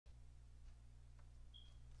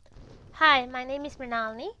Hi, my name is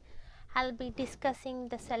Mrinalini. I'll be discussing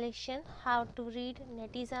the solution how to read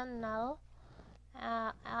Netezza Null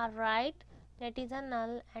or write Netezza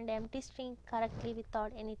Null and Empty string correctly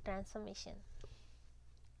without any transformation.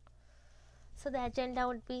 So the agenda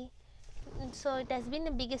would be, so it has been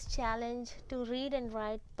the biggest challenge to read and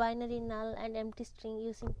write binary null and empty string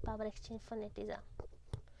using PowerExchange for Netezza.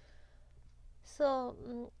 So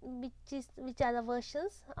which are the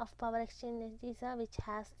versions of PowerExchange Netezza which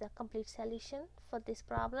has the complete solution for this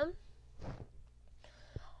problem?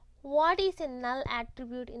 What is a null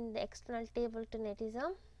attribute in the external table to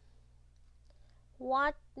Netezza?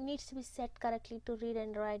 What needs to be set correctly to read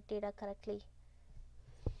and write data correctly?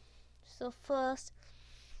 So first,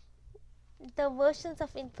 the versions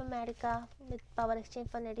of Informatica with PowerExchange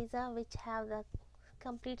for Netezza which have the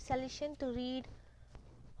complete solution to read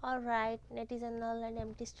or write Netezza null and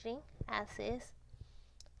empty string as is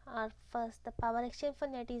are first the PowerExchange for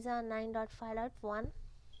Netezza 9.5.1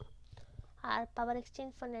 or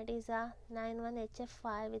PowerExchange for Netezza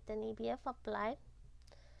 91HF5 with an EBF applied,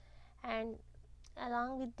 and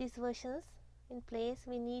along with these versions in place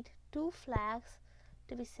we need two flags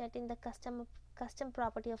to be set in the custom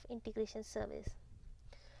property of integration service.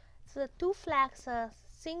 So the two flags are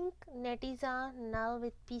sync Netezza null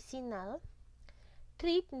with PC null,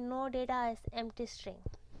 treat no data as empty string.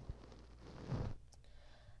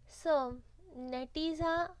 So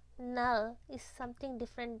Netezza null is something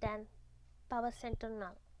different than power center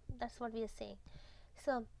null. That's what we are saying.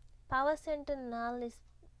 So power center null is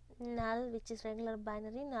null, which is regular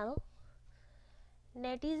binary null.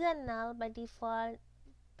 Netezza null by default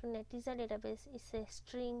to Netezza database is a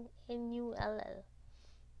string NULL,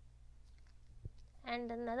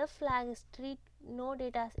 and another flag is treat no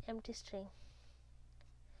data as empty string.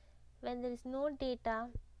 When there is no data,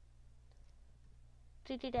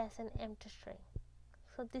 treat it as an empty string.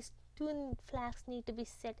 So these two flags need to be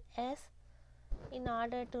set as in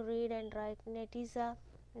order to read and write Netezza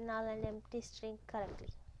null and empty string correctly.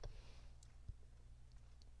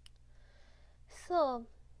 So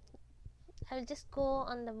I will just go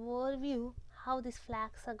on the overview how these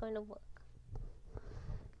flags are going to work.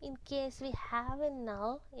 In case we have a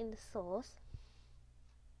null in the source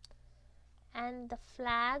and the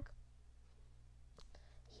flag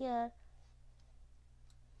here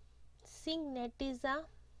sync Netezza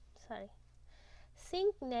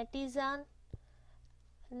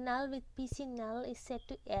null with PC null is set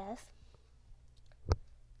to S.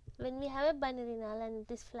 When we have a binary null and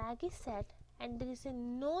this flag is set and there is a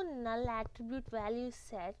no null attribute value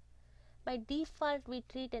set, by default we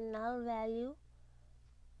treat a null value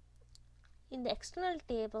in the external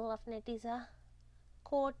table of Netezza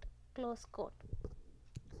quote close quote,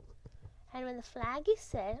 and when the flag is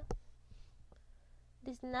set,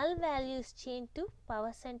 this null value is changed to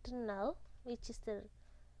power center null, which is the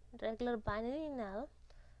regular binary null.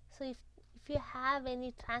 So if you have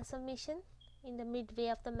any transformation in the midway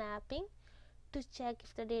of the mapping to check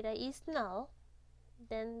if the data is null,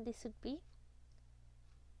 then this would be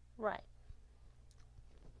right,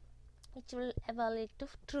 which will evaluate to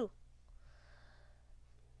true.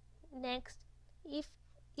 Next, if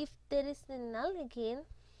there is a null again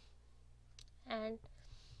and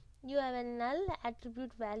you have a null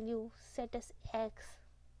attribute value set as X,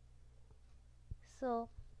 so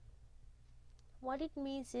what it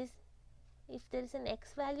means is if there is an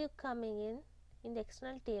X value coming in the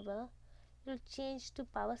external table, it will change to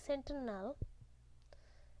power center null.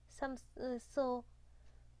 So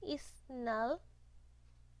is null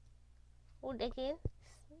would again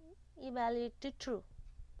evaluate to true,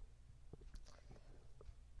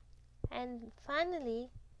 and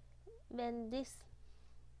finally when this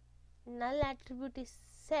null attribute is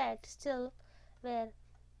set still where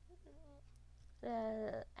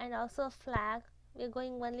and also a flag, we are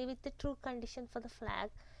going only with the true condition for the flag,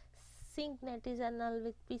 sync Netezza null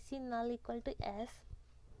with PC null equal to S,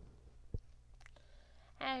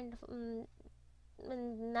 and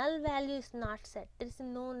when null value is not set, there is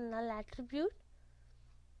no null attribute,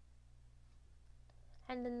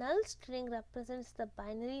 and the null string represents the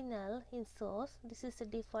binary null in source. This is the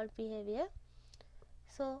default behavior.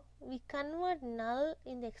 So we convert null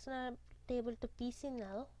in the external table to PC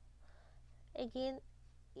null. Again,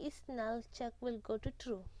 is null check will go to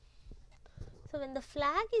true. So when the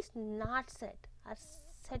flag is not set or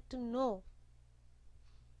set to no,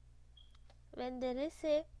 when there is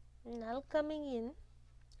a null coming in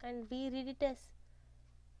and we read it as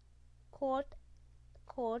quote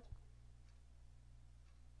quote,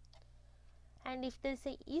 and if there is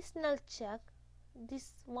a is null check,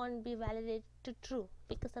 this won't be validated to true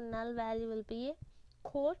because the null value will be a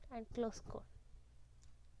quote and close quote.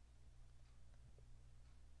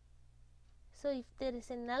 So if there is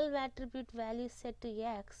a null attribute value set to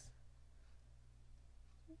x,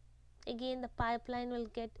 again the pipeline will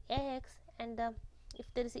get x, and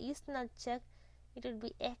if there is a is null check, it will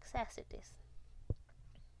be x as it is.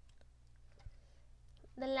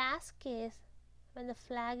 The last case, when the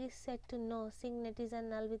flag is set to no, sync Netezza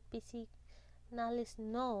null with PC null is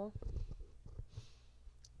no,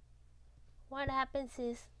 what happens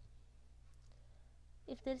is,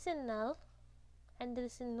 if there is a null and there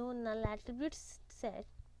is a no null attributes set,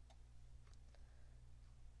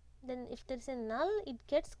 then if there is a null, it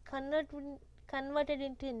gets converted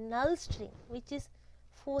into a null string, which is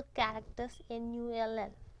 4 characters null.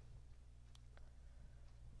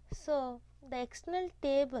 So the external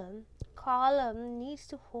table column needs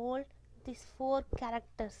to hold these 4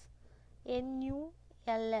 characters null,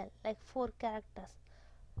 like 4 characters.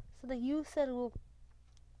 So the user who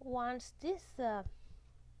wants this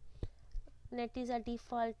Netezza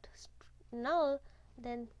default null,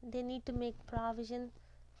 then they need to make provision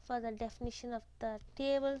for the definition of the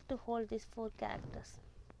table to hold these 4 characters.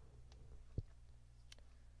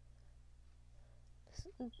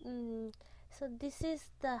 So this is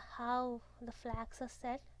the how the flags are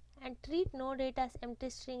set. And treat no data as empty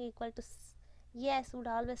string equal to yes would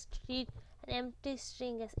always treat an empty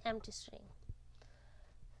string as empty string.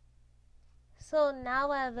 So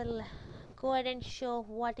now I will go ahead and show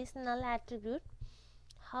what is null attribute,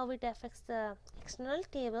 how it affects the external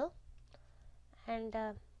table, and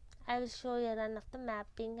I will show you a run of the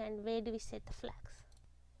mapping and where do we set the flags.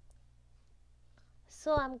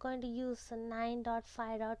 So I'm going to use a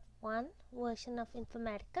 9.5.1 version of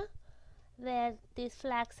Informatica, where these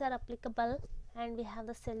flags are applicable, and we have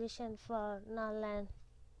the solution for null and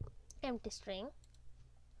empty string.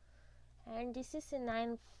 And this is a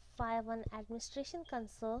 9.5.1 administration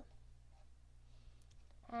console,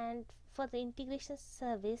 and for the integration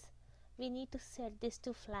service we need to set these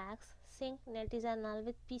 2 flags, sync Netezza null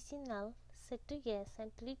with PC null set to yes,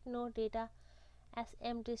 and treat no data as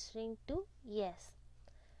empty string to yes.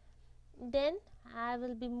 Then I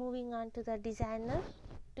will be moving on to the designer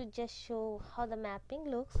to just show how the mapping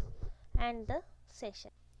looks and the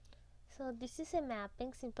session. So this is a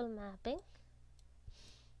mapping, simple mapping,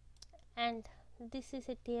 and this is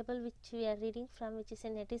a table which we are reading from, which is a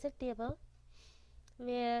Netezza table,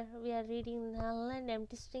 where we are reading null and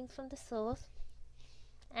empty strings from the source,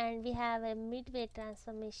 and we have a midway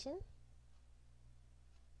transformation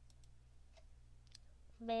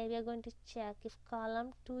where we are going to check if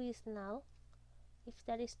column 2 is null. If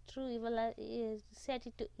that is true, we will set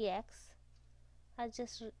it to x, or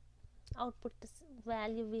just output the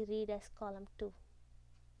value we read as column 2,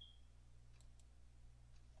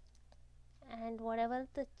 and whatever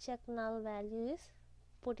the check null value is,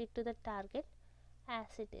 put it to the target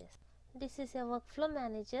as it is. This is a workflow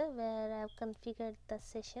manager where I have configured the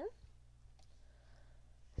session.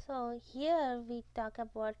 So here we talk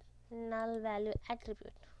about null value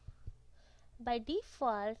attribute. By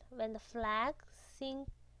default, when the flag sync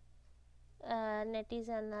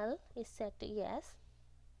Netezza null is set to yes,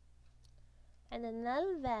 and the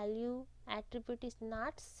null value attribute is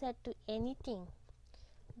not set to anything,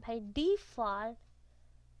 by default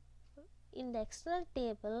in the external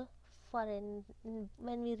table, for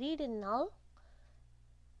when we read a null,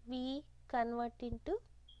 we convert into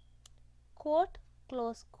quote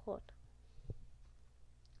close quote,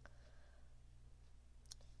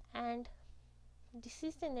 and this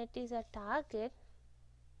is the Netezza target.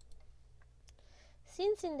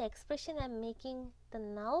 Since in the expression I am making the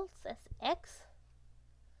nulls as x,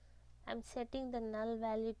 I am setting the null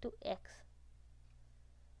value to x.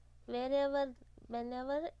 Whenever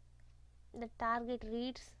the target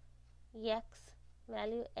reads x,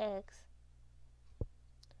 value x,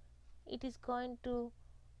 it is going to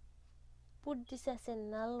put this as a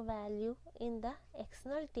null value in the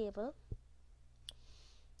external table,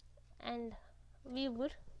 and we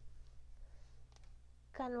would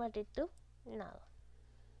convert it to null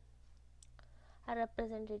or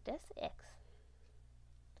represent it as x.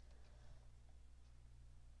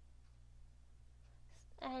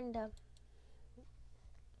 And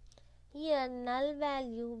here null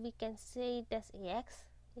value we can say it as x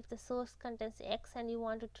if the source contains x and you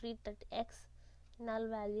want to treat that x null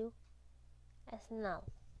value as null.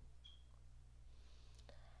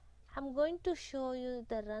 I'm going to show you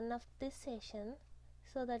the run of this session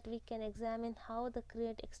so that we can examine how the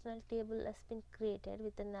create external table has been created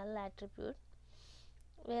with the null attribute,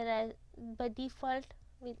 whereas by default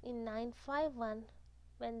in 9.5.1,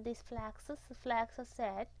 when these flags are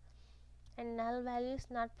set and null value is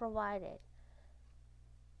not provided,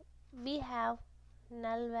 we have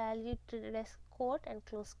null value treated as quote and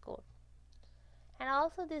close quote. And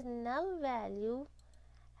also this null value,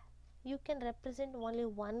 you can represent only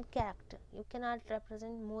one character, you cannot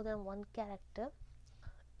represent more than one character.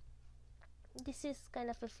 This is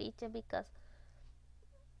kind of a feature because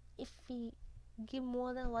if we give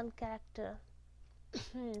more than one character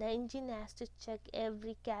the engine has to check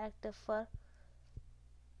every character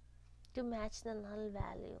to match the null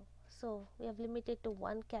value. So we have limited to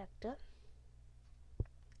one character.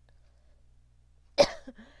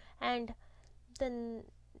 And then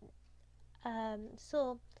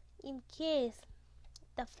so in case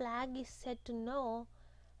the flag is set to no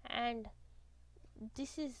and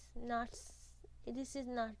this is not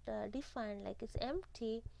defined, like it's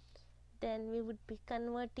empty, then we would be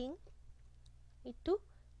converting it to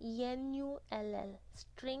NULL,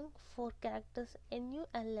 string 4 characters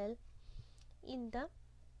NULL in the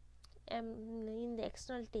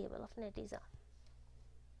external table of Netezza.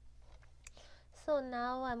 So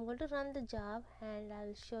now I'm going to run the job and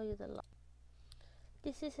I'll show you the log.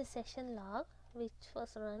 This is a session log which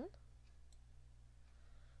was run.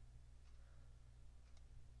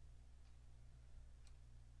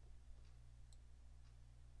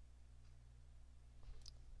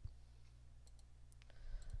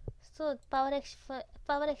 So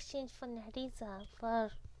PowerExchange for Netezza,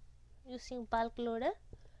 for using bulk loader,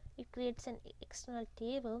 it creates an external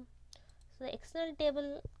table. So the external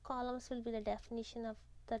table columns will be the definition of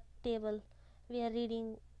the table we are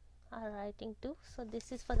reading or writing to. So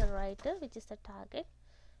this is for the writer, which is the target.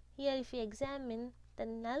 Here if you examine, the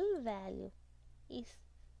null value is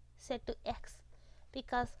set to X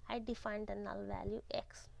because I defined the null value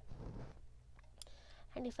X.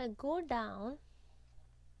 And if I go down,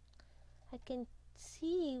 I can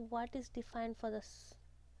see what is defined for the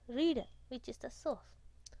reader, which is the source.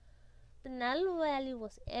 The null value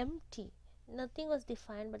was empty, nothing was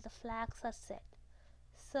defined, but the flags are set.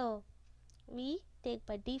 So we take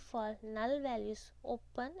by default null values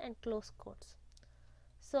open and close quotes.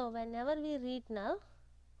 So whenever we read null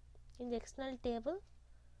in the external table,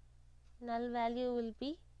 null value will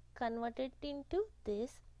be converted into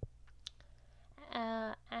this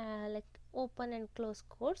like open and close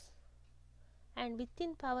quotes. And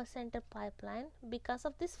within Power Center pipeline, because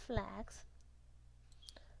of these flags,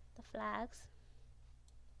 the flags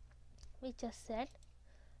which are set,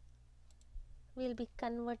 will be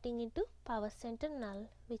converting into Power Center null,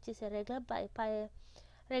 which is a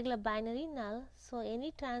regular binary null. So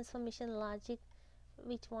any transformation logic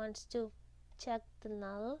which wants to check the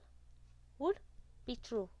null would be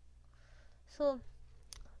true. So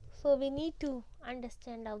we need to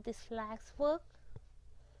understand how these flags work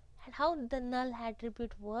and how the null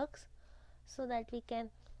attribute works, so that we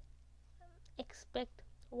can expect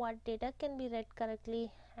what data can be read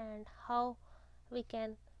correctly and how we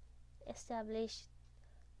can establish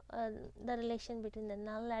the relation between the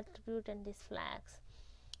null attribute and these flags.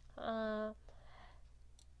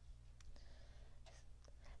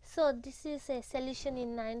 So this is a solution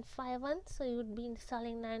in 951. So you would be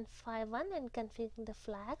installing 951 and configuring the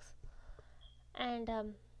flags. And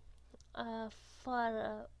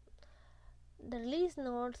for the release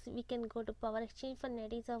notes, we can go to PowerExchange for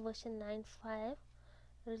Netezza version 9.5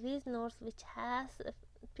 release notes, which has a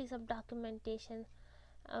piece of documentation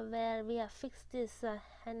where we have fixed this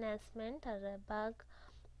enhancement or a bug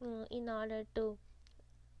in order to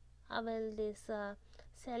avail this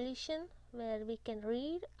solution where we can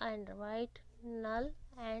read and write null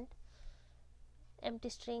and empty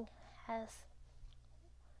string as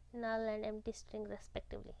null and empty string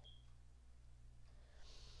respectively.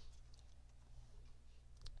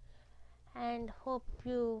 And hope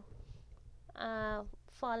you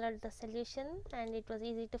followed the solution and it was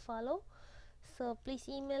easy to follow. So please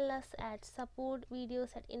email us at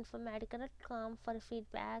supportvideos@informatica.com for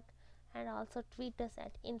feedback, and also tweet us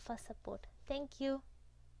at infosupport. Thank you.